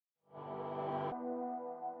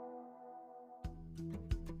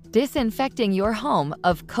Disinfecting your home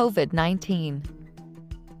of COVID-19.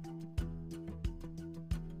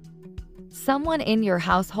 Someone in your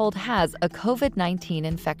household has a COVID-19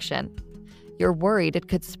 infection. You're worried it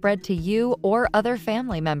could spread to you or other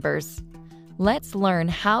family members. Let's learn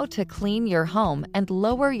how to clean your home and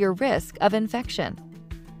lower your risk of infection.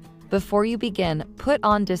 Before you begin, put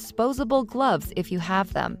on disposable gloves if you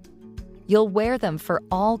have them. You'll wear them for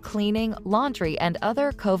all cleaning, laundry, and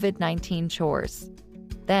other COVID-19 chores.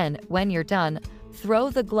 Then, when you're done, throw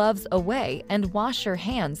the gloves away and wash your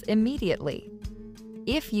hands immediately.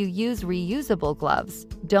 If you use reusable gloves,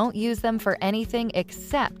 don't use them for anything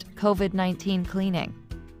except COVID-19 cleaning.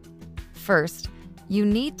 First, you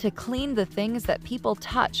need to clean the things that people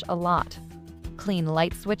touch a lot. Clean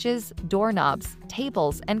light switches, doorknobs,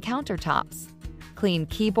 tables, and countertops. Clean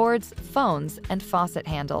keyboards, phones, and faucet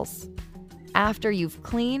handles. After you've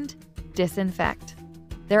cleaned, disinfect.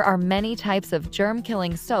 There are many types of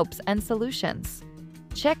germ-killing soaps and solutions.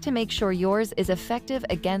 Check to make sure yours is effective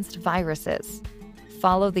against viruses.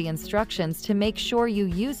 Follow the instructions to make sure you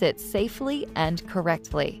use it safely and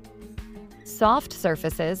correctly. Soft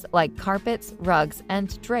surfaces like carpets, rugs,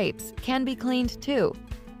 and drapes can be cleaned too.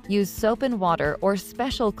 Use soap and water or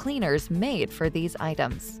special cleaners made for these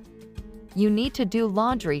items. You need to do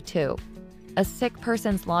laundry too. A sick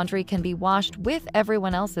person's laundry can be washed with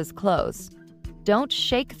everyone else's clothes. Don't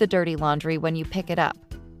shake the dirty laundry when you pick it up.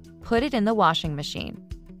 Put it in the washing machine.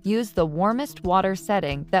 Use the warmest water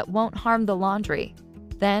setting that won't harm the laundry.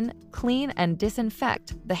 Then, clean and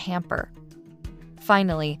disinfect the hamper.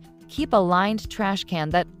 Finally, keep a lined trash can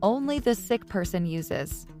that only the sick person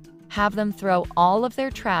uses. Have them throw all of their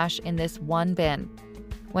trash in this one bin.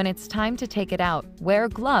 When it's time to take it out, wear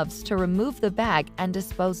gloves to remove the bag and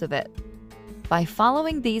dispose of it. By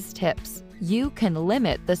following these tips, you can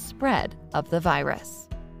limit the spread of the virus.